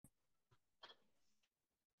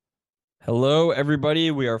Hello,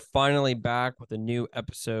 everybody. We are finally back with a new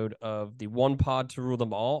episode of the One Pod to Rule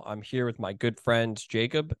Them All. I'm here with my good friends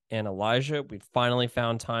Jacob and Elijah. We finally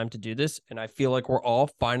found time to do this, and I feel like we're all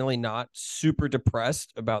finally not super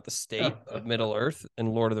depressed about the state of Middle Earth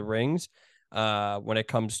and Lord of the Rings when it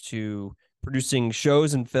comes to producing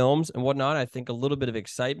shows and films and whatnot. I think a little bit of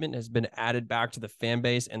excitement has been added back to the fan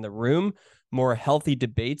base and the room. More healthy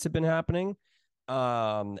debates have been happening.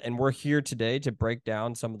 And we're here today to break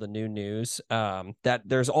down some of the new news. That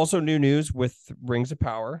there's also new news with Rings of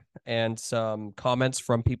Power and some comments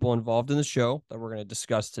from people involved in the show that we're going to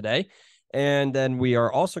discuss today. And then we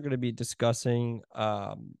are also going to be discussing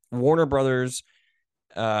Warner Brothers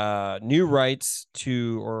new rights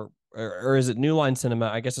to or is it New Line Cinema?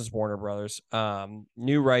 I guess it's Warner Brothers.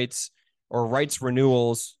 New rights or rights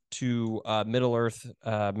renewals to Middle Earth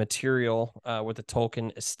material with the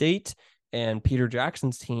Tolkien estate and Peter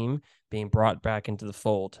Jackson's team being brought back into the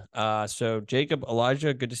fold. So Jacob,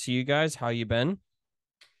 Elijah, good to see you guys. How you been?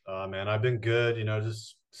 Man, I've been good.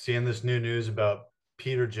 Just seeing this new news about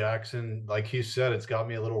Peter Jackson. Like you said, it's got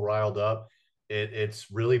me a little riled up. It's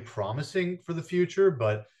really promising for the future,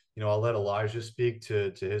 but I'll let Elijah speak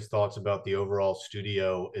to his thoughts about the overall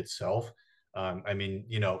studio itself. I mean,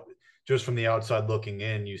 just from the outside looking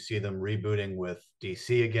in, you see them rebooting with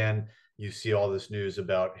DC again. You see all this news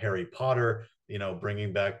about Harry Potter,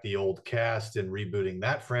 bringing back the old cast and rebooting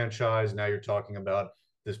that franchise. Now you're talking about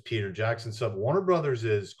this Peter Jackson stuff. Warner Brothers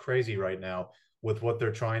is crazy right now with what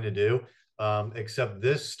they're trying to do. Except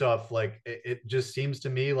this stuff, like it just seems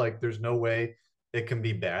to me like there's no way it can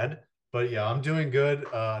be bad. But yeah, I'm doing good.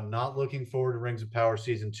 Not looking forward to Rings of Power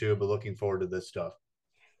season two, but looking forward to this stuff.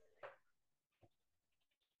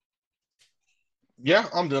 Yeah,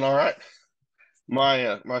 I'm doing all right.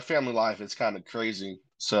 My family life is kind of crazy,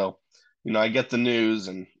 so I get the news,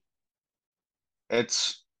 and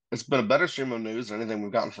it's been a better stream of news than anything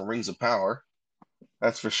we've gotten from Rings of Power,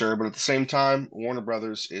 that's for sure. But at the same time, Warner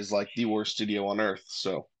Brothers is like the worst studio on earth.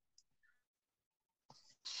 So,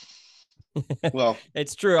 well,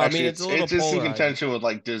 It's true. I mean, actually, it's a it's little it's in polarizing. contention with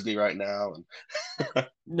like Disney right now, and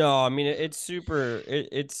No, I mean it's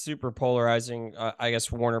super polarizing. I guess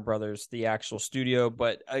Warner Brothers, the actual studio,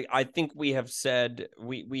 but I think we have said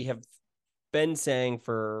we have been saying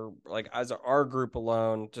for like as our group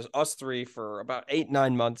alone, just us three for about 8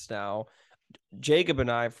 9 months now. Jacob and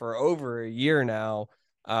I for over a year now.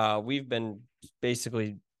 We've been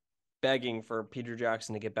basically begging for Peter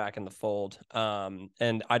Jackson to get back in the fold.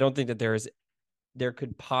 And I don't think that there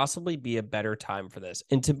could possibly be a better time for this.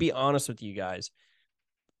 And to be honest with you guys,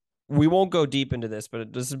 we won't go deep into this,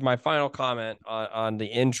 but this is my final comment on the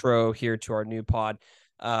intro here to our new pod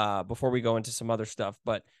before we go into some other stuff.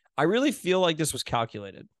 But I really feel like this was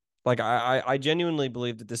calculated. Like I genuinely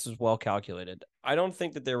believe that this was well calculated. I don't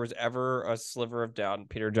think that there was ever a sliver of doubt in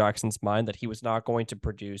Peter Jackson's mind that he was not going to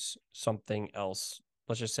produce something else.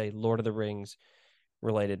 Let's just say Lord of the Rings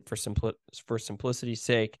related for simplicity's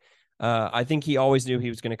sake. I think he always knew he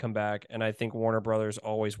was going to come back, and I think Warner Brothers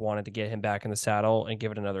always wanted to get him back in the saddle and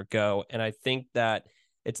give it another go. And I think that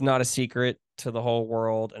it's not a secret to the whole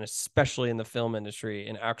world, and especially in the film industry,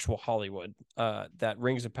 in actual Hollywood, that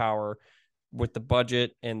Rings of Power, with the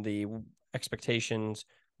budget and the expectations,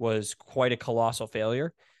 was quite a colossal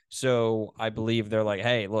failure. So I believe they're like,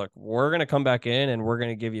 hey, look, we're going to come back in and we're going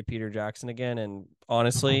to give you Peter Jackson again. And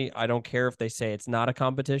honestly, I don't care if they say it's not a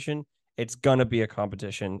competition, it's going to be a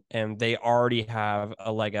competition. And they already have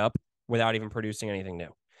a leg up without even producing anything new.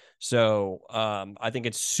 So I think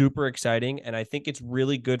it's super exciting. And I think it's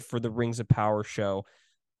really good for the Rings of Power show.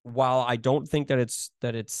 While I don't think that it's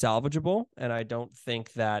salvageable, and I don't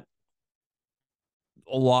think that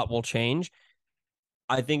a lot will change,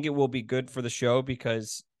 I think it will be good for the show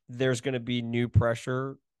because there's going to be new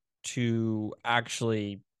pressure to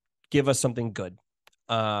actually give us something good,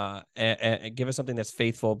 and give us something that's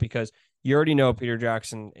faithful. Because you already know Peter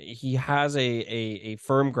Jackson, he has a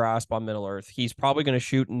firm grasp on Middle Earth. He's probably going to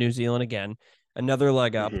shoot in New Zealand again, another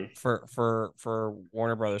leg up Mhm. for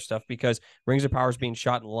Warner Brothers stuff because Rings of Power is being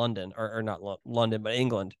shot in London or not London but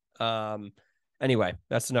England. Anyway,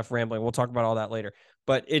 that's enough rambling. We'll talk about all that later.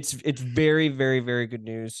 But it's very very very good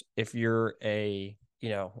news if you're a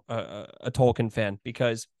Tolkien fan,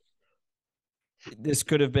 because this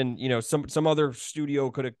could have been, some other studio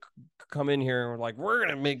could have come in here and were like, we're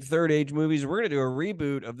gonna make third age movies, we're gonna do a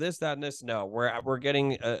reboot of this, that, and this. No, we're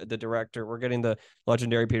getting the director, we're getting the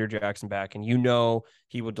legendary Peter Jackson back, and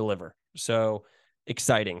he will deliver. So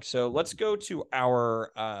exciting. So let's go to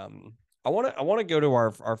our I want to go to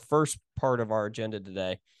our first part of our agenda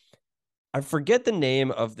today, I forget the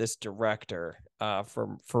name of this director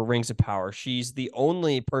for Rings of Power. She's the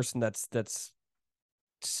only person that's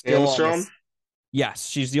still on Armstrong? this. Yes,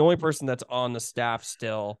 she's the only person that's on the staff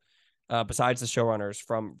still, besides the showrunners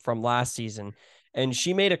from last season. And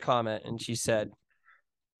she made a comment, and she said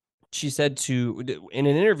to in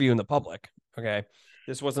an interview in the public, okay,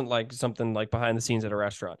 this wasn't like something like behind the scenes at a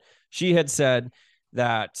restaurant. She had said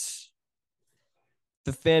that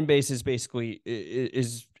the fan base is basically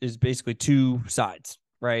two sides,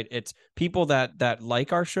 right? It's people that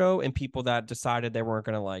like our show and people that decided they weren't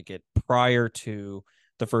going to like it prior to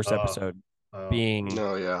the first episode Oh, being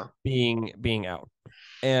No, yeah. being out.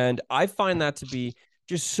 And I find that to be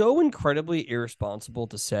just so incredibly irresponsible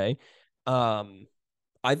to say.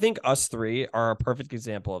 I think us three are a perfect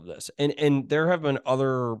example of this. And there have been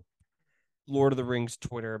other Lord of the Rings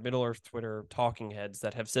Twitter, Middle Earth Twitter talking heads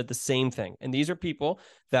that have said the same thing. And these are people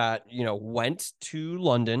that, went to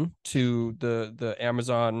London to the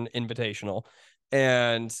Amazon Invitational,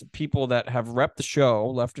 and people that have repped the show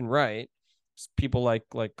left and right. People like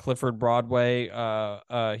Clifford Broadway,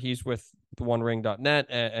 he's with the OneRing.net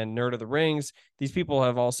and Nerd of the Rings. These people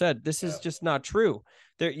have all said this is just not true.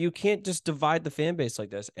 There, you can't just divide the fan base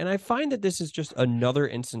like this. And I find that this is just another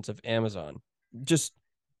instance of Amazon just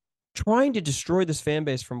trying to destroy this fan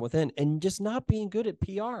base from within and just not being good at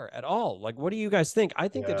PR at all. Like, what do you guys think? I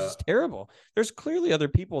think that is terrible. There's clearly other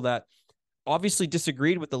people that obviously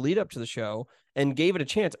disagreed with the lead up to the show and gave it a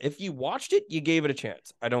chance. If you watched it, you gave it a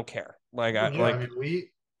chance. I don't care. I'm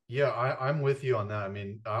with you on that. I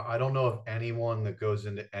mean, I don't know of anyone that goes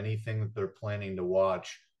into anything that they're planning to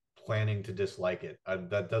watch planning to dislike it.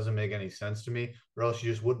 That doesn't make any sense to me, or else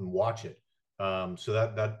you just wouldn't watch it. So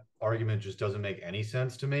that argument just doesn't make any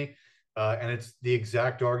sense to me. And it's the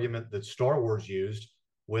exact argument that Star Wars used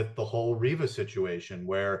with the whole Reva situation,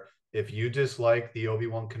 where if you dislike the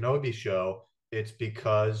Obi-Wan Kenobi show, it's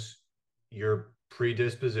because you're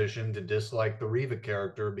predispositioned to dislike the Reva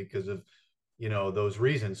character because of those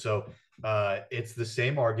reasons. So it's the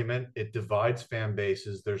same argument. It divides fan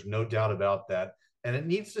bases. There's no doubt about that, and it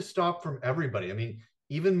needs to stop from everybody. I mean,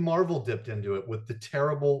 even Marvel dipped into it with the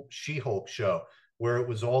terrible She-Hulk show, where it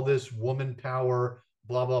was all this woman power,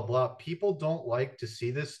 blah blah blah. People don't like to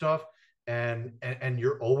see this stuff, and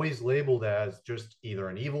you're always labeled as just either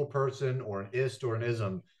an evil person or an ist or an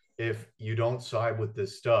ism if you don't side with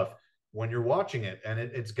this stuff when you're watching it, and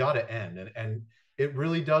it's got to end. And it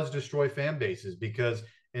really does destroy fan bases, because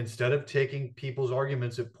instead of taking people's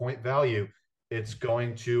arguments at point value, it's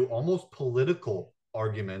going to almost political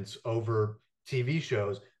arguments over TV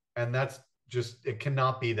shows. And that's just, it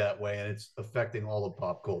cannot be that way. And it's affecting all of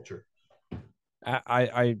pop culture.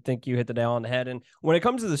 I think you hit the nail on the head. And when it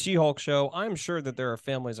comes to the She-Hulk show, I'm sure that there are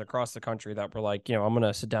families across the country that were like, I'm going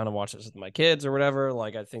to sit down and watch this with my kids or whatever.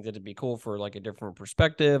 Like, I think that it'd be cool for like a different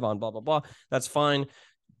perspective on blah, blah, blah. That's fine.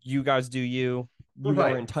 You guys do you. You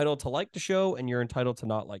are entitled to like the show, and you're entitled to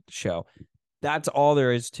not like the show. That's all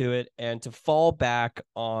there is to it. And to fall back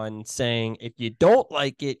on saying, if you don't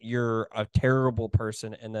like it, you're a terrible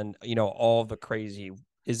person. And then, all the crazy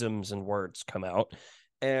isms and words come out.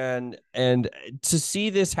 And to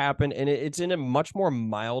see this happen, and it's in a much more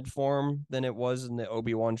mild form than it was in the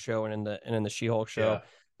Obi-Wan show and in the She-Hulk show. Yeah.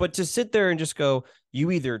 But to sit there and just go,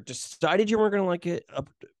 you either decided you weren't going to like it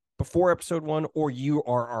before episode 1, or you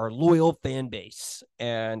are our loyal fan base,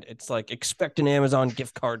 and it's like, expect an Amazon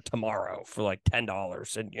gift card tomorrow for like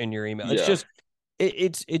 $10 in your email. Yeah. It's just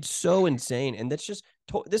it's so insane. And that's just,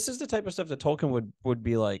 this is the type of stuff that Tolkien would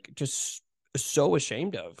be like just so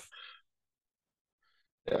ashamed of.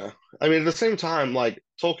 Yeah, I mean, at the same time, like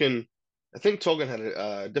Tolkien, I think Tolkien had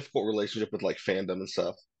a difficult relationship with like fandom and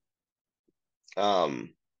stuff.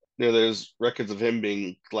 There's records of him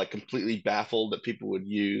being like completely baffled that people would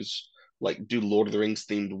do Lord of the Rings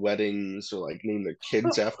themed weddings, or like name their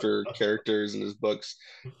kids after characters in his books,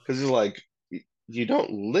 because he's like, you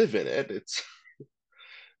don't live in it. It's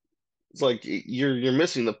like you're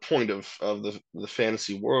missing the point of the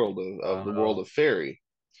fantasy world of the world of fairy.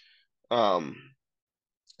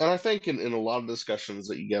 And I think in a lot of discussions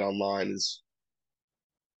that you get online is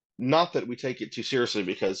not that we take it too seriously,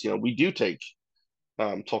 because we do take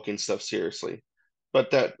Tolkien stuff seriously, but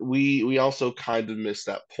that we also kind of miss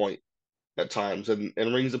that point at times, and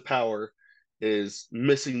Rings of Power is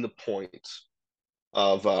missing the point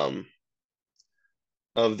of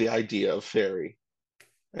the idea of fairy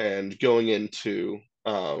and going into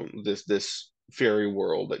this fairy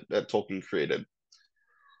world that Tolkien created.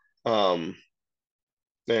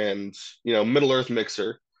 And Middle Earth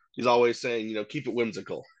Mixer, he's always saying, keep it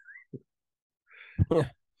whimsical.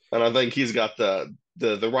 And I think he's got the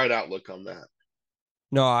right outlook on that.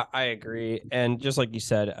 No, I agree, and just like you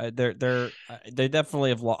said, they definitely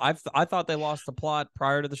have lost. I thought they lost the plot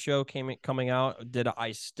prior to the show coming out. Did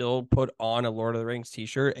I still put on a Lord of the Rings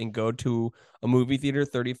T-shirt and go to a movie theater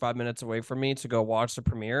 35 minutes away from me to go watch the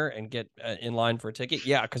premiere and get in line for a ticket?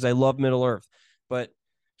 Yeah, because I love Middle Earth, but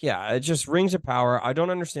yeah, it just Rings of Power. I don't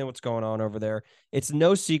understand what's going on over there. It's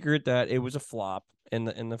no secret that it was a flop in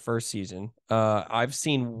the first season. I've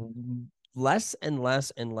seen less and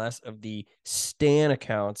less and less of the stan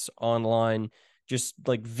accounts online just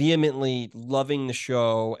like vehemently loving the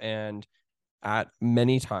show and at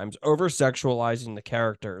many times over sexualizing the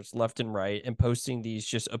characters left and right and posting these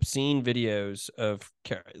just obscene videos of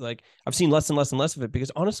like I've seen less and less and less of it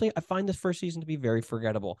because honestly I find this first season to be very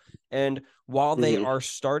forgettable. And while they are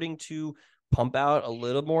starting to pump out a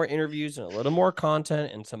little more interviews and a little more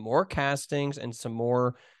content and some more castings and some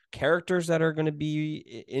more characters that are going to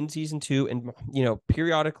be in season 2 and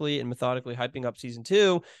periodically and methodically hyping up season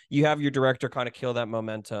 2, you have your director kind of kill that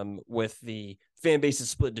momentum with the fan base is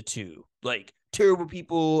split into two, like terrible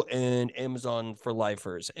people and Amazon for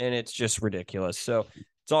lifers, and it's just ridiculous. So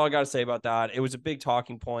that's all I got to say about that. It was a big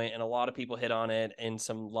talking point, and a lot of people hit on it in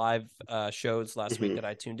some live shows last week that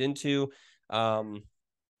I tuned into.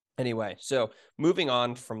 Anyway, so moving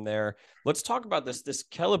on from there, let's talk about this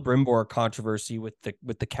Celebrimbor controversy with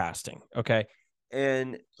the casting. Okay.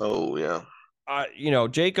 And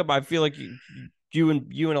Jacob, I feel like you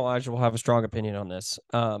and Elijah will have a strong opinion on this.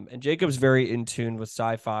 And Jacob's very in tune with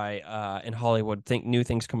sci-fi and Hollywood, new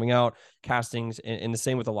things coming out, castings, and the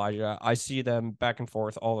same with Elijah. I see them back and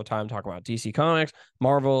forth all the time talking about DC Comics,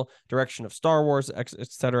 Marvel, direction of Star Wars,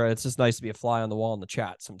 etc. It's just nice to be a fly on the wall in the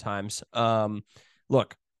chat sometimes.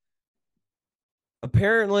 Look,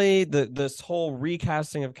 apparently this whole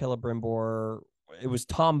recasting of Celebrimbor, it was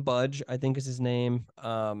Tom Budge, I think is his name.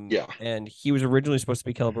 And he was originally supposed to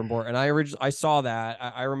be Celebrimbor, and I saw that.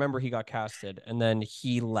 I remember he got casted, and then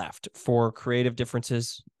he left for creative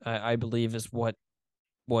differences. I believe is what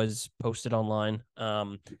was posted online.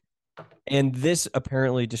 And this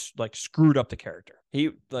apparently just like screwed up the character.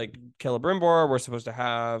 He like Celebrimbor, we're supposed to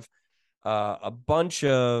have a bunch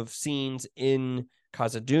of scenes in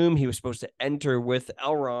Khazad-dûm. He was supposed to enter with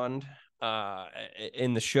Elrond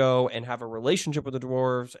in the show and have a relationship with the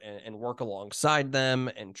dwarves and work alongside them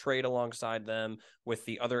and trade alongside them with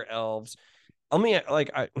the other elves. Let me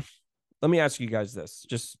ask you guys this.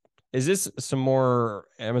 Just, is this some more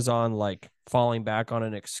Amazon like falling back on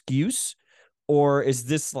an excuse, or is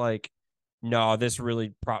this like, no, this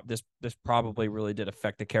really this probably really did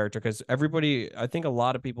affect the character? Because everybody, I think a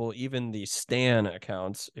lot of people, even the Stan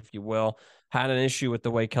accounts, if you will, had an issue with the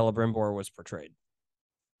way Celebrimbor was portrayed.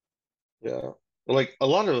 Yeah, like a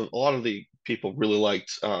lot of the people really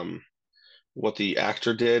liked what the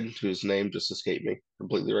actor did, whose name just escaped me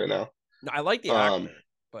completely right now. I like the actor,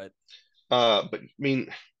 but I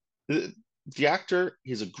mean, the actor,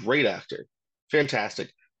 he's a great actor,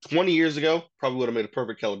 fantastic. 20 years ago, probably would have made a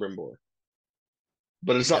perfect Celebrimbor.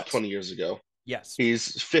 But it's not 20 years ago. Yes.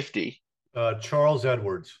 He's 50. Charles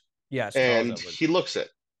Edwards. Yes. And he looks it,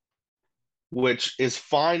 which is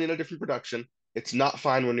fine in a different production. It's not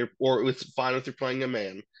fine when it's fine if you're playing a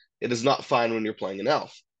man. It is not fine when you're playing an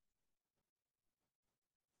elf.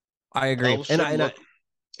 I agree. Elves should look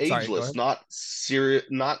ageless, not serious,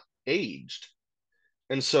 not aged.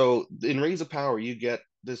 And so in Rings of Power, you get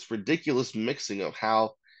this ridiculous mixing of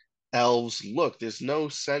how elves look. There's no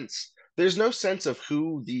sense of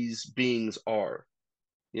who these beings are,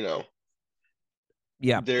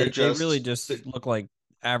 Yeah, they really just look like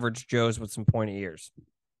average Joes with some pointy ears.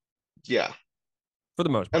 Yeah, for the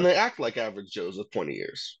most part. And they act like average Joes with pointy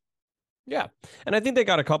ears. Yeah, and I think they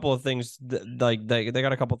got a couple of things like they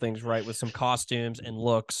got a couple of things right with some costumes and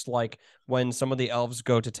looks, like when some of the elves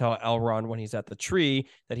go to tell Elrond when he's at the tree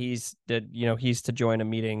that he's to join a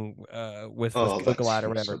meeting with Gil-galad or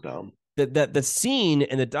whatever. So dumb. The scene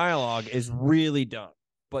and the dialogue is really dumb,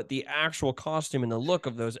 but the actual costume and the look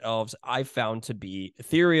of those elves I found to be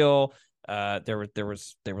ethereal. They were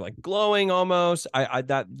like glowing almost.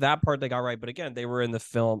 That part they got right, but again, they were in the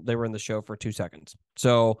show for 2 seconds.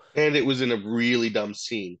 So, and it was in a really dumb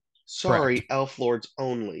scene. Sorry, correct. Elf lords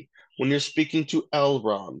only. When you're speaking to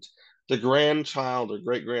Elrond, the grandchild or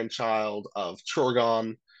great grandchild of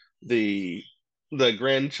Turgon, the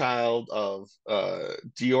grandchild of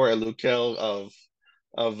Dior Elukel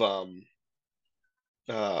of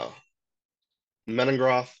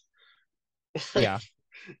Menengroth. Yeah.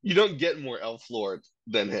 You don't get more elf lord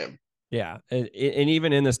than him. Yeah, and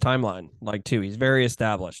even in this timeline, like too, he's very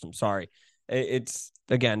established. I'm sorry, it's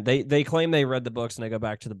again they claim they read the books and they go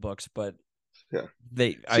back to the books, but yeah,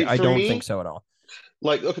 I don't think so at all.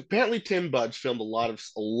 Like, okay, apparently Tim Budge filmed a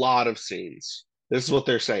lot of scenes. This is what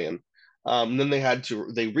they're saying. Then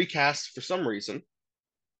they recast for some reason.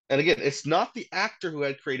 And again, it's not the actor who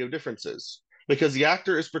had creative differences because the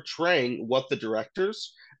actor is portraying what the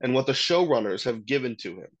directors and what the showrunners have given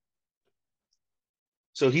to him.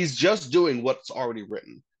 So he's just doing what's already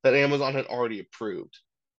written that Amazon had already approved.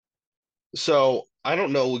 So I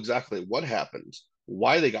don't know exactly what happened,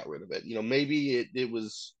 why they got rid of it. Maybe it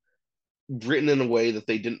was written in a way that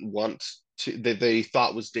they didn't want to, that they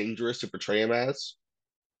thought was dangerous to portray him as,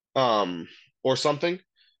 or something.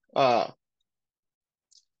 Uh,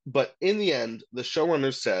 but in the end, the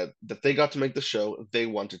showrunners said that they got to make the show they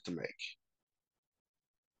wanted to make.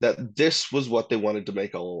 That this was what they wanted to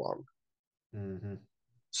make all along. Mm-hmm.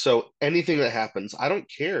 So anything that happens, I don't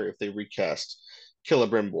care if they recast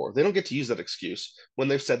Celebrimbor. They don't get to use that excuse when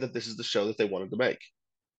they've said that this is the show that they wanted to make.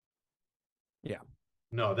 Yeah.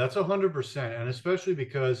 No, that's 100%. And especially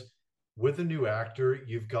because with a new actor,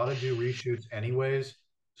 you've got to do reshoots anyways.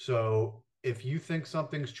 So if you think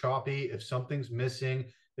something's choppy, if something's missing,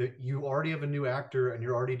 you already have a new actor and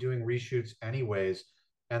you're already doing reshoots anyways.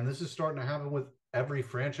 And this is starting to happen with every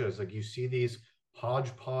franchise. Like you see these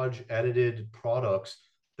hodgepodge edited products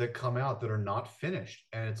that come out that are not finished.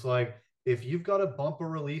 And it's like, if you've got to bump a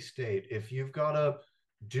release date, if you've got to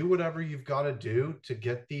do whatever you've got to do to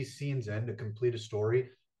get these scenes in to complete a story,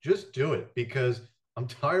 just do it, because I'm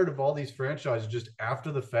tired of all these franchises just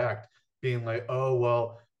after the fact being like, oh,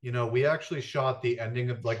 well, we actually shot the ending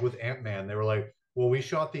of, like with Ant-Man, they were like, well, we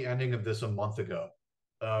shot the ending of this a month ago.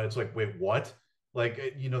 It's like, wait, what?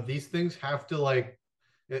 Like, these things have to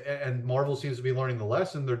and Marvel seems to be learning the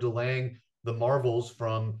lesson. They're delaying the Marvels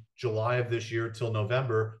from July of this year till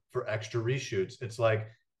November for extra reshoots. It's like,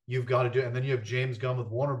 you've got to do it. And then you have James Gunn with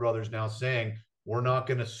Warner Brothers now saying, we're not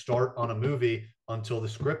going to start on a movie until the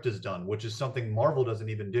script is done, which is something Marvel doesn't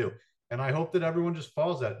even do. And I hope that everyone just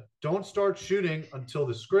follows that. Don't start shooting until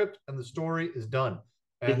the script and the story is done.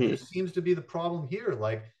 And Mm-hmm. this seems to be the problem here.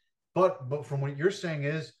 But from what you're saying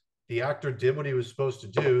is the actor did what he was supposed to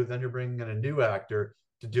do. Then you're bringing in a new actor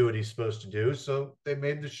to do what he's supposed to do. So they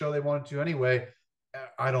made the show they wanted to anyway.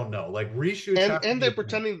 I don't know. Like reshoots And have to and be they're a thing.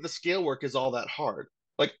 pretending that the scale work is all that hard.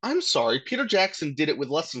 Like, I'm sorry, Peter Jackson did it with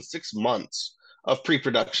less than 6 months of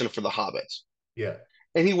pre-production for The Hobbit. Yeah.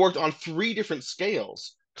 And he worked on 3 different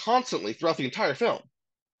scales constantly throughout the entire film.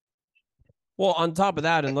 Well, on top of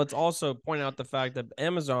that, and let's also point out the fact that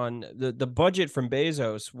Amazon, the budget from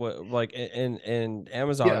Bezos, like and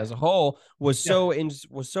Amazon Yeah. as a whole, was Yeah.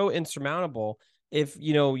 so insurmountable. If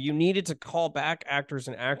you needed to call back actors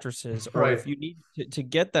and actresses, or Right. if you need to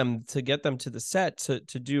get them to the set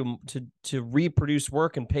to reproduce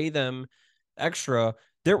work and pay them extra,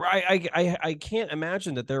 I can't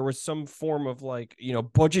imagine that there was some form of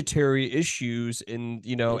budgetary issues and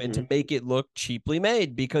Mm-hmm. to make it look cheaply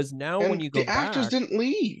made, because now when And you go the actors back, didn't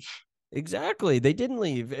leave. exactly, they didn't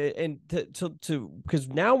leave. And because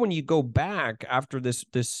now when you go back after this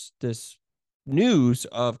news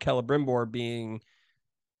of Celebrimbor being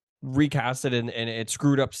recasted and it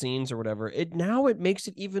screwed up scenes or whatever, it makes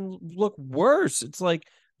it even look worse. It's like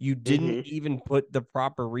you didn't Mm-hmm. even put the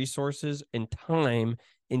proper resources and time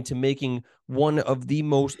into making one of the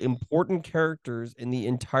most important characters in the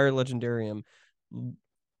entire Legendarium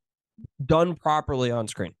done properly on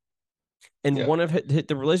screen. And Yeah. one of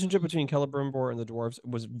the relationship between Celebrimbor and the dwarves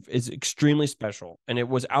is extremely special, and it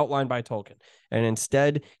was outlined by Tolkien. And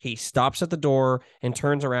instead, he stops at the door and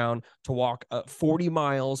turns around to walk 40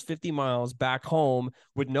 miles, 50 miles back home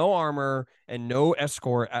with no armor and no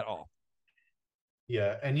escort at all.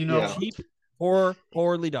 Yeah. And Yeah. Cheap,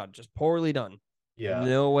 poorly done, just poorly done. yeah.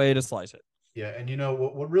 No way to slice it. Yeah. And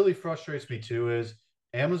what really frustrates me too is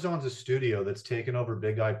Amazon's a studio that's taken over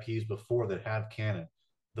big IPs before that have canon.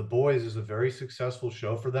 The Boys is a very successful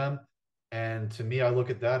show for them. And to me, I look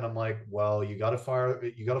at that and I'm like, well, you got to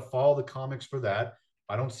follow the comics for that.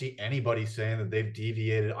 I don't see anybody saying that they've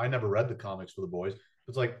deviated. I never read the comics for The Boys.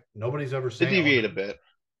 It's like nobody's ever They saying, oh, deviate a bit.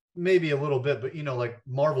 maybe a little bit, but like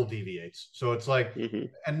Marvel deviates. So it's like, Mm-hmm.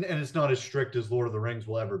 and it's not as strict as Lord of the Rings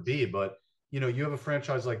will ever be, but you have a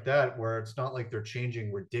franchise like that where it's not like they're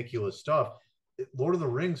changing ridiculous stuff. Lord of the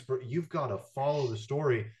Rings, you've got to follow the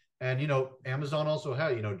story. And Amazon also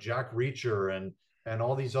had, Jack Reacher and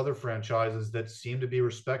all these other franchises that seem to be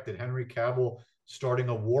respected. Henry Cavill starting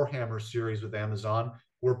a Warhammer series with Amazon,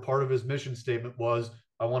 where part of his mission statement was,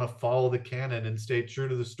 I want to follow the canon and stay true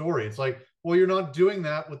to the story. It's like, well, you're not doing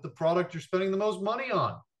that with the product you're spending the most money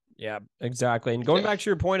on. Yeah, exactly. And going Yeah. back to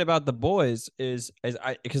your point about The Boys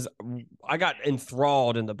because I got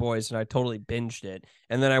enthralled in The Boys and I totally binged it.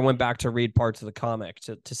 And then I went back to read parts of the comic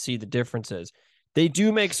to see the differences. They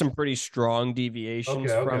do make some pretty strong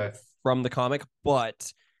deviations Okay. from the comic,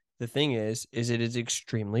 but the thing is it is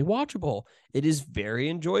extremely watchable. It is very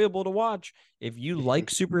enjoyable to watch. If you like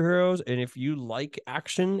superheroes and if you like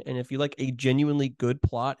action and if you like a genuinely good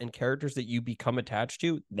plot and characters that you become attached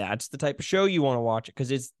to, that's the type of show you want to watch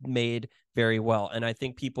because it's made very well. And I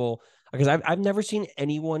think people, because I've never seen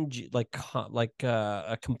anyone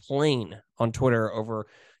complain on Twitter over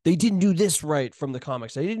they didn't do this right from the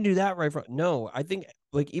comics. They didn't do that right from. No, I think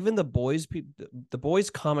like even the boys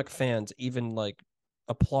comic fans even like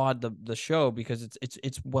applaud the show because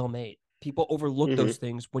it's well made. People overlook those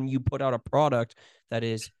things when you put out a product that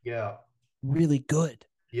is really good.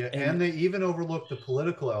 Yeah, and they even overlook the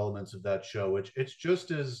political elements of that show, which it's just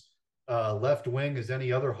as left wing as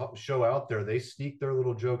any other show out there. They sneak their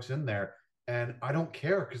little jokes in there, and I don't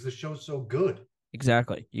care because the show's so good.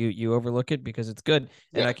 Exactly. You overlook it because it's good,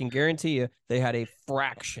 and I can guarantee you they had a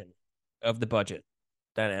fraction of the budget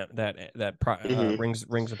that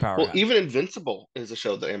Rings of Power. Well, had. even Invincible is a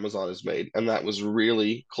show that Amazon has made, and that was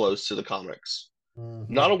really close to the comics.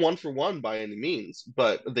 Not a 1-for-1 by any means,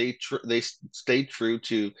 but they stayed true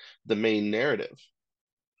to the main narrative.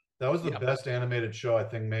 That was the best animated show I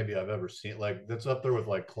think maybe I've ever seen. Like that's up there with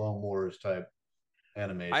like Clone Wars type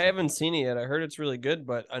animation. I haven't seen it yet. I heard it's really good,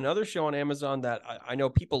 but another show on Amazon that I know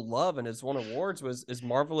people love and has won awards is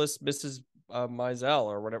Marvelous Mrs. Maisel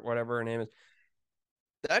or whatever her name is.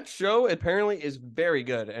 That show apparently is very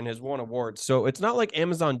good and has won awards. So it's not like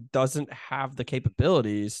Amazon doesn't have the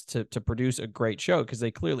capabilities to produce a great show because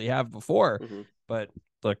they clearly have before. But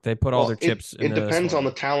look, they put all their chips in. It depends on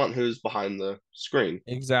the talent who's behind the screen.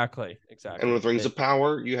 Exactly. And with Rings of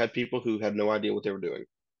Power, you had people who had no idea what they were doing.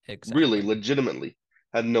 Exactly. Really, legitimately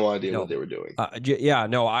had no idea what they were doing.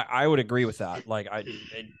 I would agree with that. Like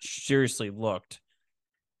it seriously looked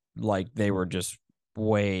like they were just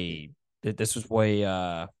way. This was way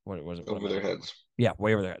what was it? Over their heads. Yeah,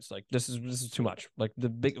 way over their heads. Like this is too much. Like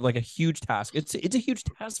a huge task. It's a huge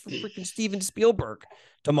task for freaking Steven Spielberg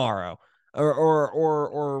tomorrow.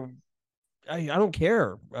 Or I don't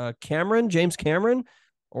care. James Cameron,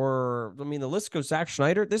 or I mean the list goes Zack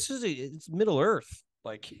Snyder. It's Middle Earth.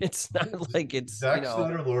 Like it's not like it's Zack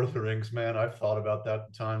Snyder, Lord of the Rings, man. I've thought about that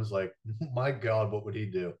at times. Like, my God, what would he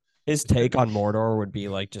do? His take on Mordor would be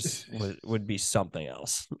like would be something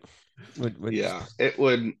else. It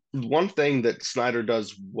would. One thing that Snyder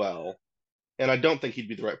does well, and I don't think he'd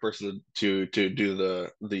be the right person to do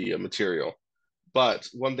the material, but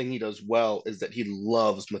one thing he does well is that he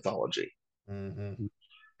loves mythology, and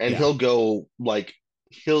he'll go like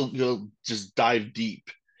he'll just dive deep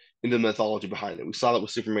into the mythology behind it. We saw that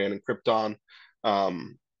with Superman and Krypton.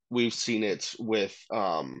 We've seen it with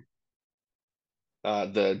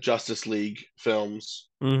the Justice League films.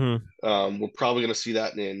 We're probably going to see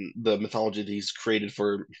that in the mythology that he's created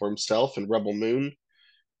for himself in Rebel Moon.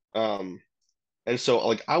 And so,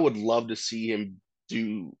 like, I would love to see him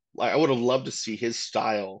do. Like, I would have loved to see his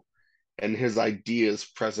style and his ideas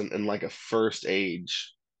present in like a First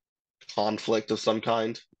Age conflict of some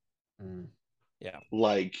kind. Yeah,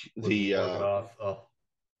 like yeah,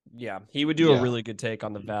 he would do a really good take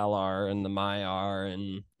on the Valar and the Maiar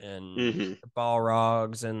and the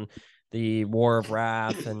Balrogs and the War of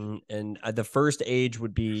Wrath and the First Age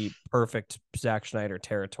would be perfect Zack Snyder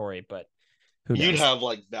territory, but who knows? You'd have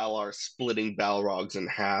like Valar splitting Balrogs in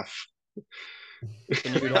half.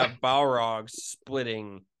 And you'd have Balrogs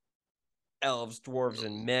splitting elves, dwarves,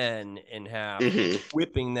 and men in half,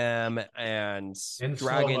 whipping them, and in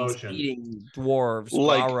dragons eating dwarves.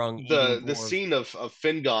 Like Balrog the scene of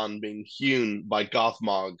Fingon being hewn by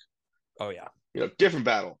Gothmog. Oh yeah, different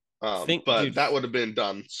battle. That would have been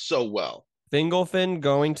done so well. Fingolfin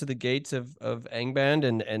going to the gates of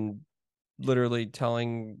Angband and literally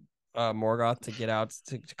telling Morgoth to get out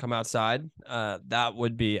to come outside. That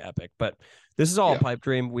would be epic, but. This is all a pipe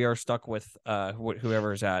dream. We are stuck with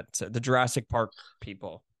whoever's at the Jurassic Park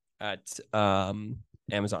people at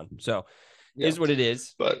Amazon. So is what it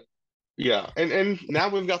is. But and now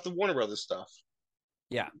we've got the Warner Brothers stuff.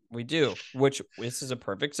 Yeah, we do. Which this is a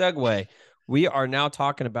perfect segue. We are now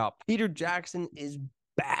talking about Peter Jackson is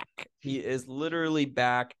back. He is literally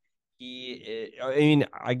back.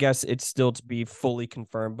 I guess it's still to be fully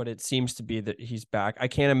confirmed, but it seems to be that he's back. I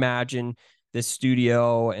can't imagine this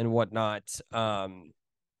studio and whatnot, not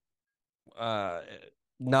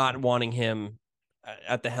wanting him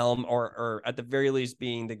at the helm or at the very least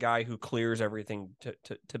being the guy who clears everything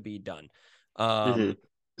to be done.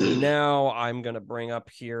 Now I'm going to bring up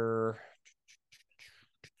here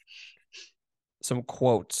some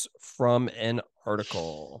quotes from an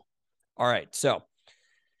article. All right. So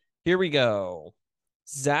here we go.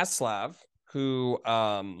 Zaslav, who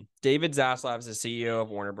David Zaslav is the CEO of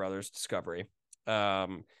Warner Brothers Discovery.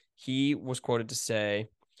 He was quoted to say,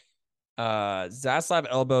 Zaslav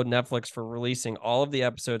elbowed Netflix for releasing all of the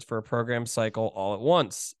episodes for a program cycle all at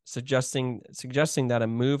once, suggesting that a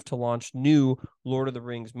move to launch new Lord of the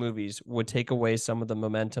Rings movies would take away some of the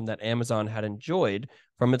momentum that Amazon had enjoyed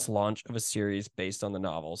from its launch of a series based on the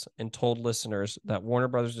novels, and told listeners that Warner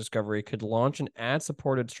Brothers Discovery could launch an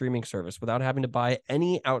ad-supported streaming service without having to buy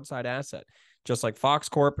any outside asset, just like Fox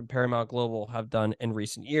Corp and Paramount Global have done in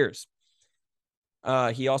recent years.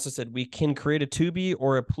 He also said, we can create a Tubi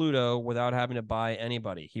or a Pluto without having to buy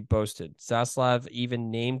anybody, he boasted. Zaslav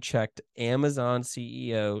even name-checked Amazon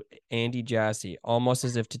CEO Andy Jassy, almost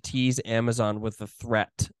as if to tease Amazon with the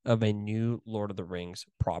threat of a new Lord of the Rings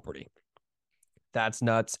property. That's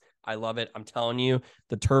nuts. I love it. I'm telling you,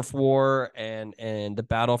 the turf war and the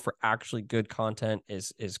battle for actually good content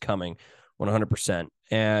is coming 100%.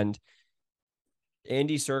 And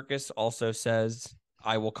Andy Serkis also says,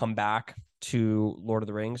 I will come back to Lord of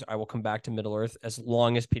the Rings. I will come back to Middle Earth as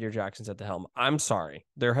long as Peter Jackson's at the helm. I'm sorry.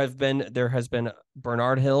 There has been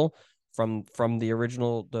Bernard Hill from the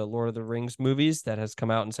original the Lord of the Rings movies that has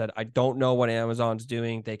come out and said, I don't know what Amazon's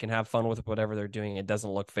doing. They can have fun with whatever they're doing. It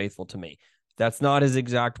doesn't look faithful to me. That's not his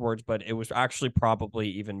exact words, but it was actually probably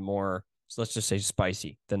even more, so let's just say,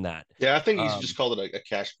 spicy than that. Yeah, I think he's just called it a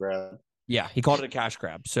cash grab. Yeah, he called it a cash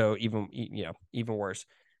grab. So even worse.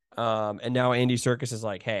 And now Andy Serkis is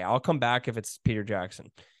like, hey, I'll come back if it's Peter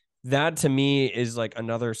Jackson. That to me is like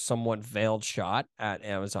another somewhat veiled shot at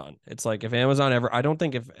Amazon. It's like if Amazon ever, I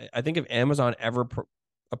think if Amazon ever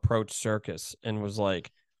approached Serkis and was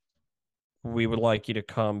like, we would like you to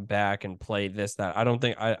come back and play this, that, I don't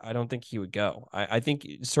think he would go. I think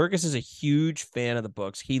Serkis is a huge fan of the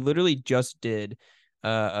books. He literally just did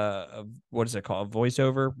what is it called? A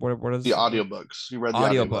voiceover? What is the audiobooks? He read the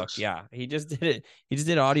audiobook. audiobooks. Yeah. He just did it. He just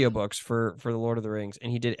did audiobooks for the Lord of the Rings,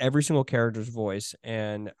 and he did every single character's voice.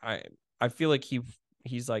 And I feel like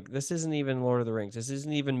he's like, this isn't even Lord of the Rings. This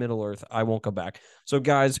isn't even Middle Earth. I won't go back. So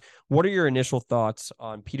guys, what are your initial thoughts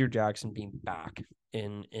on Peter Jackson being back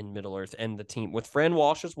in Middle Earth and the team with Fran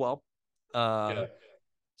Walsh as well? Yeah.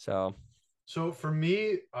 So for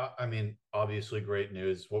me, I mean, obviously great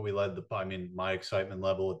news. What we led my excitement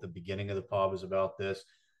level at the beginning of the pod was about this.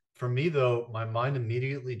 For me, though, my mind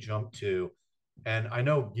immediately jumped to, and I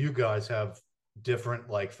know you guys have different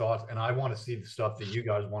like thoughts, and I want to see the stuff that you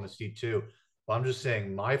guys want to see too. But I'm just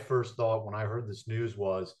saying, my first thought when I heard this news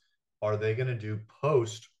was, are they going to do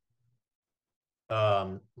post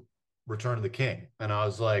um, Return of the King? And I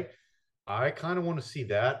was like, I kind of want to see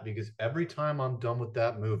that because every time I'm done with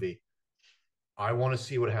that movie, I want to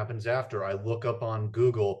see what happens after. I look up on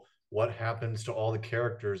Google what happens to all the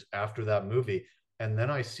characters after that movie. And then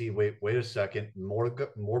I see, wait a second,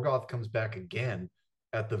 Morgoth comes back again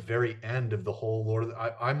at the very end of the whole Lord of the,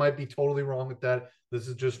 I might be totally wrong with that. This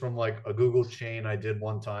is just from like a Google chain I did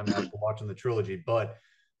one time after watching the trilogy. But,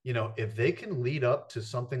 if they can lead up to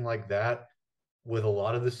something like that with a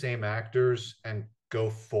lot of the same actors and go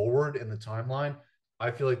forward in the timeline, I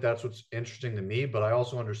feel like that's what's interesting to me. But I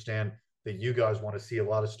also understand that you guys want to see a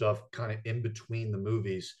lot of stuff kind of in between the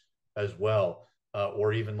movies as well,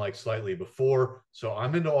 or even like slightly before. So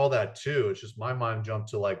I'm into all that too. It's just my mind jumped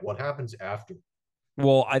to like what happens after.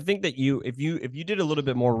 well, I think that if you did a little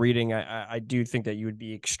bit more reading, I do think that you would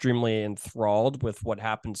be extremely enthralled with what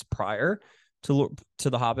happens prior to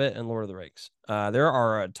The Hobbit and Lord of the Rings. There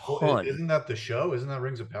are a ton. Well, isn't that the show? Isn't that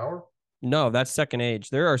Rings of Power? No, that's Second Age.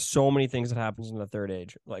 There are so many things that happens in the Third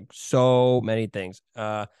Age, like so many things.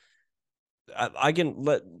 I can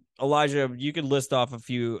let Elijah. You could list off a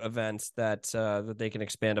few events that they can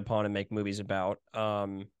expand upon and make movies about.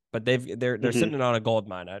 But they're sitting on a gold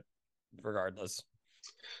mine, regardless.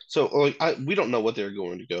 So we don't know what they're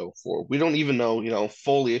going to go for. We don't even know,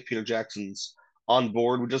 fully if Peter Jackson's on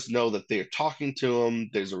board. We just know that they're talking to him.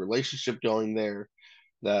 There's a relationship going there.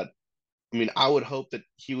 That, I mean, I would hope that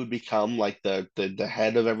he would become like the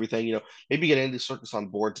head of everything. Maybe get Andy Serkis on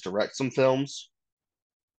board to direct some films,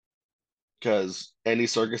 because Andy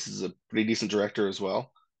Serkis is a pretty decent director as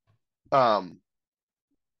well.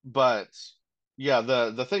 But yeah,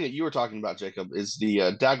 the thing that you were talking about, Jacob, is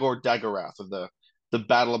the Dagor Dagorath of the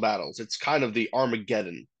Battle of Battles. It's kind of the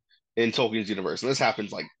Armageddon in Tolkien's universe, and this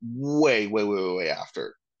happens like way, way, way, way, way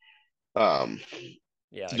after.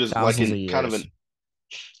 Yeah, just like in kind of an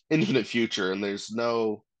infinite future, and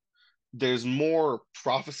there's more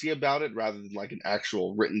prophecy about it rather than like an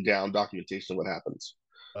actual written down documentation of what happens.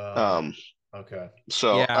 Okay.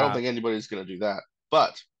 So yeah. I don't think anybody's going to do that.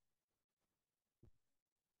 But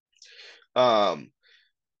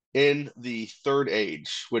in the Third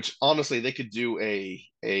Age, which honestly they could do a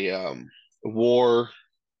war.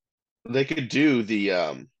 They could do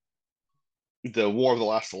the War of the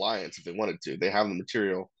Last Alliance if they wanted to. They have the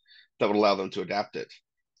material that would allow them to adapt it.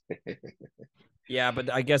 Yeah,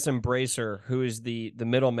 but I guess Embracer, who is the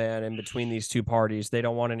middleman in between these two parties, they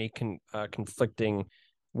don't want any conflicting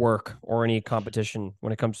work or any competition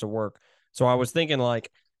when it comes to work. So I was thinking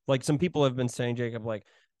like some people have been saying, Jacob, like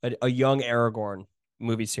a young Aragorn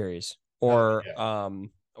movie series, or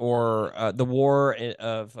the war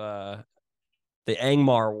of the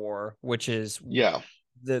Angmar War, which is Yeah,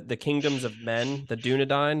 the kingdoms of men, the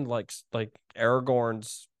Dunedain, like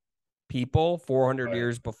Aragorn's people 400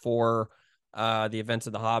 years before the events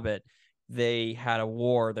of the Hobbit. They had a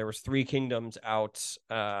war. There was three kingdoms out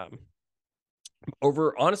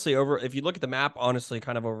over if you look at the map, honestly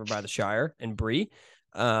kind of over by the Shire and Bree.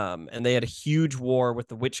 And they had a huge war with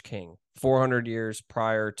the Witch King 400 years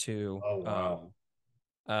prior to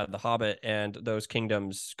the Hobbit, and those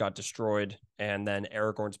kingdoms got destroyed, and then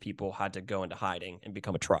Aragorn's people had to go into hiding and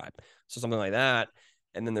become a tribe. So something like that.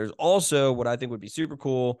 And then there's also what I think would be super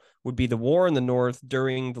cool would be the war in the North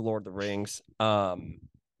during the Lord of the Rings. So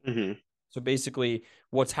basically,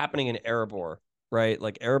 what's happening in Erebor, right?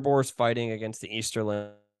 Like Erebor is fighting against the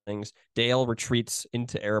Easterlings. Dale retreats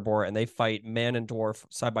into Erebor, and they fight man and dwarf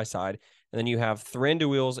side by side. And then you have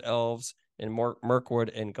Thranduil's elves in Mirkwood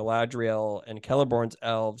and Galadriel and Celeborn's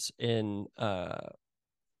elves in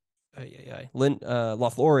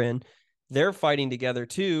Lothlorien. They're fighting together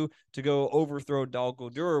too to go overthrow Dol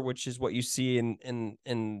Guldur, which is what you see in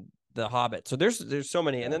the Hobbit. So there's so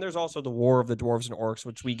many, and then there's also the War of the Dwarves and Orcs,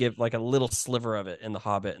 which we give like a little sliver of it in the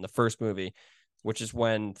Hobbit in the first movie, which is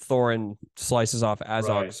when Thorin slices off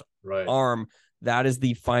Azog's arm. That is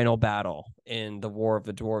the final battle in the War of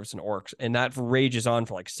the Dwarves and Orcs, and that rages on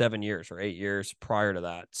for like 7 years or 8 years prior to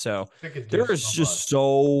that. So there is just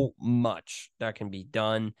so much that can be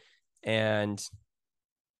done. And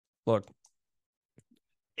look,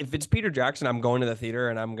 if it's Peter Jackson, I'm going to the theater,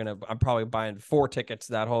 and I'm probably buying 4 tickets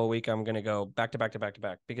that whole week. I'm gonna go back to back to back to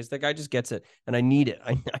back because the guy just gets it, and I need it.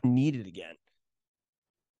 I need it again.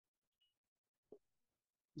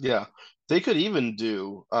 Yeah, they could even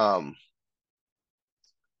do what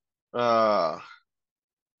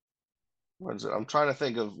is it? I'm trying to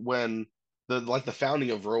think of when the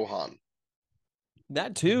founding of Rohan.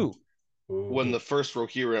 That too. When the first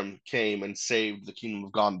Rohirrim came and saved the kingdom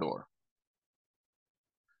of Gondor.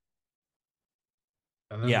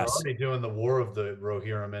 And then they're already doing the War of the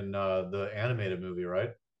Rohirrim in the animated movie,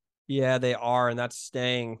 right? Yeah, they are, and that's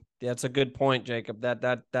staying. That's a good point, Jacob.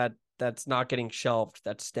 That's not getting shelved.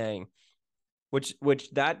 That's staying. Which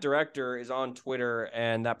that director is on Twitter,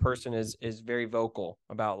 and that person is very vocal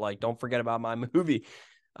about, like, don't forget about my movie.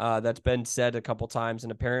 That's been said a couple times,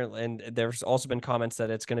 and apparently, and there's also been comments that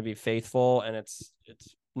it's going to be faithful, and it's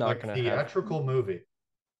not like going to theatrical movie.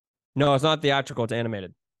 No, it's not theatrical. It's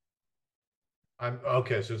animated. I'm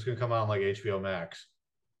okay, so it's going to come out on like HBO Max.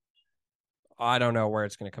 I don't know where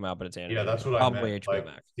it's going to come out, but it's animated. Yeah, that's what probably I meant. HBO like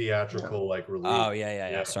Max. Theatrical, like release. Oh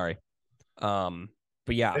yeah. Sorry.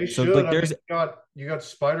 But yeah, they so should. like, there's you got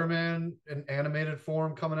Spider-Man in animated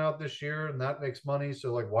form coming out this year, and that makes money.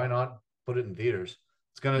 So like, why not put it in theaters?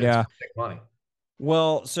 It's gonna make money.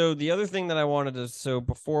 Well, so the other thing that I wanted to, so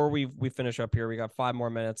before we finish up here, we got 5 more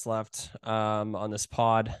minutes left on this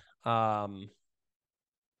pod.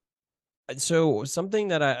 So something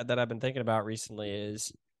that I've been thinking about recently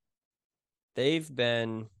is they've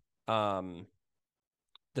been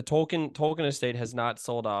the Tolkien estate has not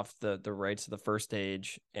sold off the rights of the First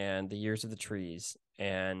Age and the Years of the Trees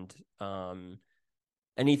and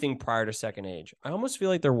anything prior to Second Age. I almost feel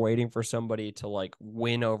like they're waiting for somebody to like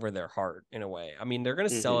win over their heart in a way. I mean, they're going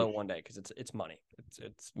to sell it one day because it's money.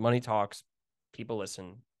 It's money talks. People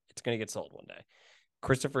listen. It's going to get sold one day.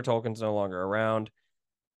 Christopher Tolkien's no longer around.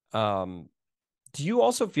 Do you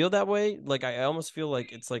also feel that way? Like, I almost feel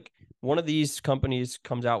like it's like one of these companies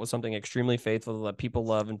comes out with something extremely faithful that people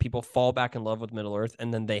love, and people fall back in love with Middle Earth,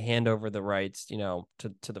 and then they hand over the rights, to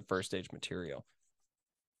the First Age material.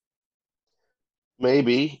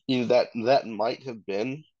 Maybe that might have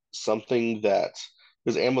been something that,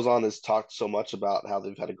 because Amazon has talked so much about how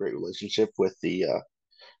they've had a great relationship with the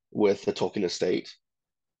Tolkien estate,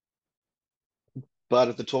 but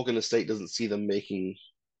if the Tolkien estate doesn't see them making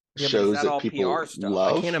shows that that all people PR stuff?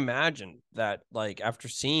 love, I can't imagine that. Like, after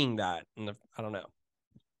seeing that, I don't know.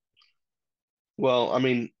 Well, I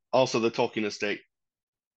mean, also the Tolkien estate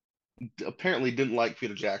apparently didn't like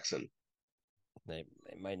Peter Jackson. They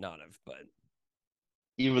might not have, but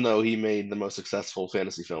even though he made the most successful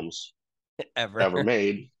fantasy films ever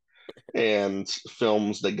made. and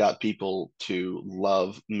films that got people to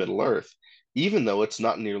love Middle Earth, even though it's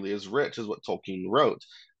not nearly as rich as what Tolkien wrote.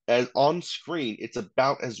 As on screen, it's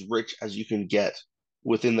about as rich as you can get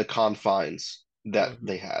within the confines that Mhm.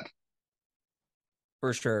 they had.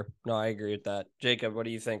 For sure. No, I agree with that. Jacob, what do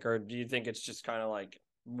you think? Or do you think it's just kind of like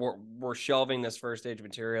we're shelving this first age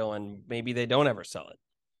material and maybe they don't ever sell it?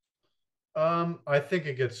 I think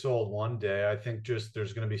it gets sold one day. I think just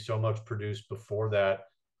there's going to be so much produced before that.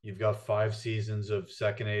 You've got 5 seasons of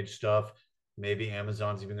second age stuff. Maybe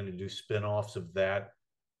Amazon's even going to do spin-offs of that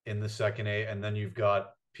in the second age, and then you've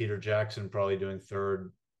got Peter Jackson probably doing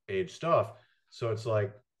third age stuff. So it's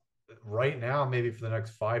like right now, maybe for the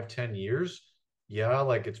next 5, 10 years, yeah,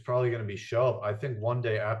 like it's probably going to be shelved. I think one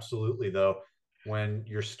day, absolutely though, when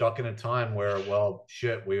you're stuck in a time where, well,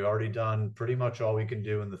 shit, we've already done pretty much all we can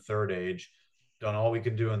do in the third age, done all we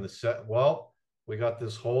can do in the set. Well, we got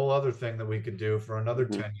this whole other thing that we could do for another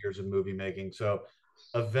Mhm. 10 years of movie making. So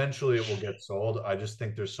eventually it will get sold. I just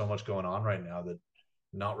think there's so much going on right now that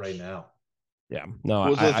not right now. Yeah. No,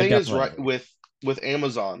 Well, the I thing is, definitely right, agree. with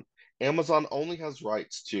Amazon, Amazon only has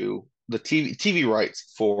rights to the TV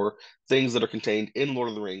rights for things that are contained in Lord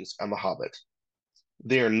of the Rings and The Hobbit.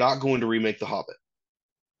 They are not going to remake The Hobbit.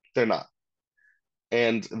 They're not.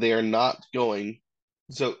 And they are not going.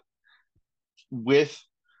 So with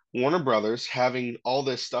Warner Brothers having all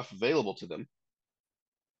this stuff available to them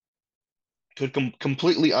could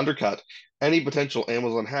completely undercut any potential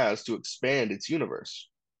Amazon has to expand its universe.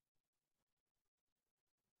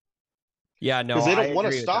 Yeah, no, Because they I don't want to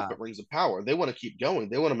agree with stop that. at Rings of Power. They want to keep going.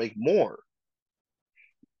 They want to make more.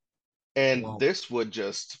 And Well, this would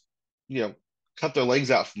just, cut their legs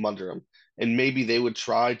out from under them. And maybe they would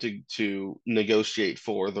try to negotiate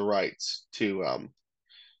for the rights to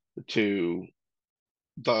the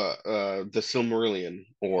Silmarillion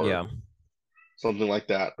or yeah. something like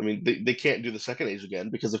that. I mean, they can't do the second age again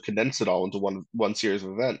because they've condensed it all into one series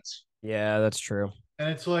of events. Yeah, that's true. And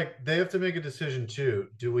it's like they have to make a decision too.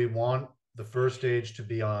 Do we want the first stage to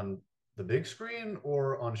be on the big screen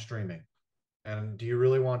or on streaming? And do you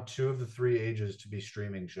really want two of the three ages to be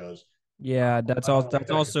streaming shows? Yeah, I don't think that's that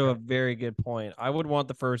could also a go. very good point. I would want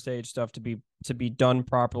the first age stuff to be done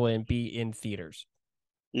properly and be in theaters.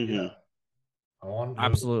 Yeah, Hmm. I want movies.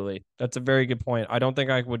 Absolutely. That's a very good point. I don't think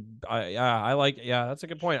I would yeah, that's a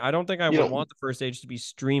good point. I don't think I You would know, want the first age to be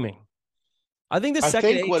streaming. I think the I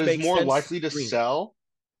second think what age is makes more sense likely to streaming. sell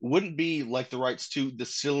wouldn't be like the rights to the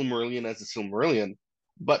Silmarillion as the Silmarillion,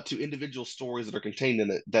 but to individual stories that are contained in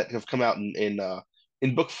it that have come out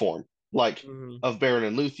in book form, like Mhm. of Beren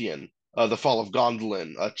and Luthien, the Fall of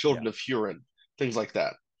Gondolin, Yeah. Children of Hurin, things like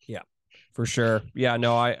that. Yeah. For sure. Yeah,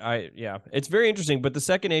 no, yeah. It's very interesting, but the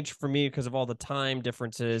second age for me because of all the time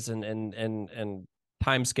differences and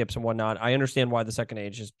time skips and whatnot, I understand why the second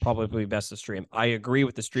age is probably best to stream. I agree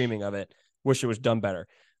with the streaming of it. Wish it was done better.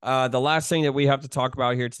 The last thing that we have to talk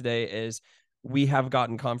about here today is we have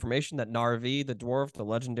gotten confirmation that Narvi, the dwarf, the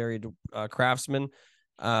legendary craftsman,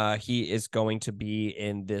 he is going to be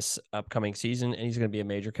in this upcoming season and he's going to be a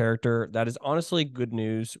major character. That is honestly good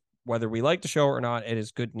news. Whether we like the show or not, it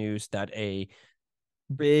is good news that a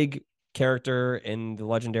big character in the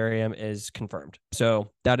Legendarium is confirmed.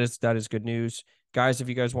 So that is good news. Guys, if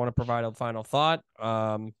you guys want to provide a final thought,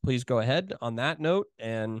 please go ahead on that note,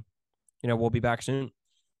 and we'll be back soon.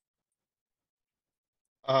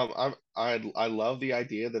 I love the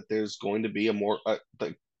idea that there's going to be a more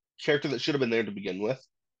the character that should have been there to begin with.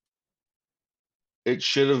 It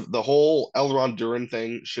should have the whole Elrond Durin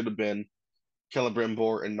thing should have been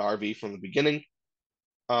Celebrimbor and Narvi from the beginning.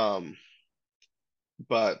 Um,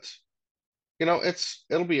 but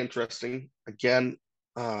it'll be interesting. Again,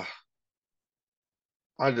 uh,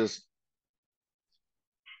 I just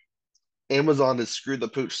Amazon has screwed the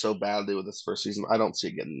pooch so badly with this first season. I don't see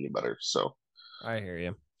it getting any better. So I hear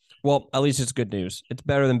you. Well, at least it's good news. It's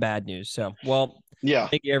better than bad news. So, well, yeah,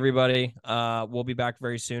 thank you everybody. We'll be back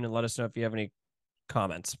very soon, and let us know if you have any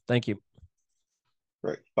comments. Thank you.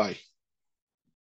 right. Bye.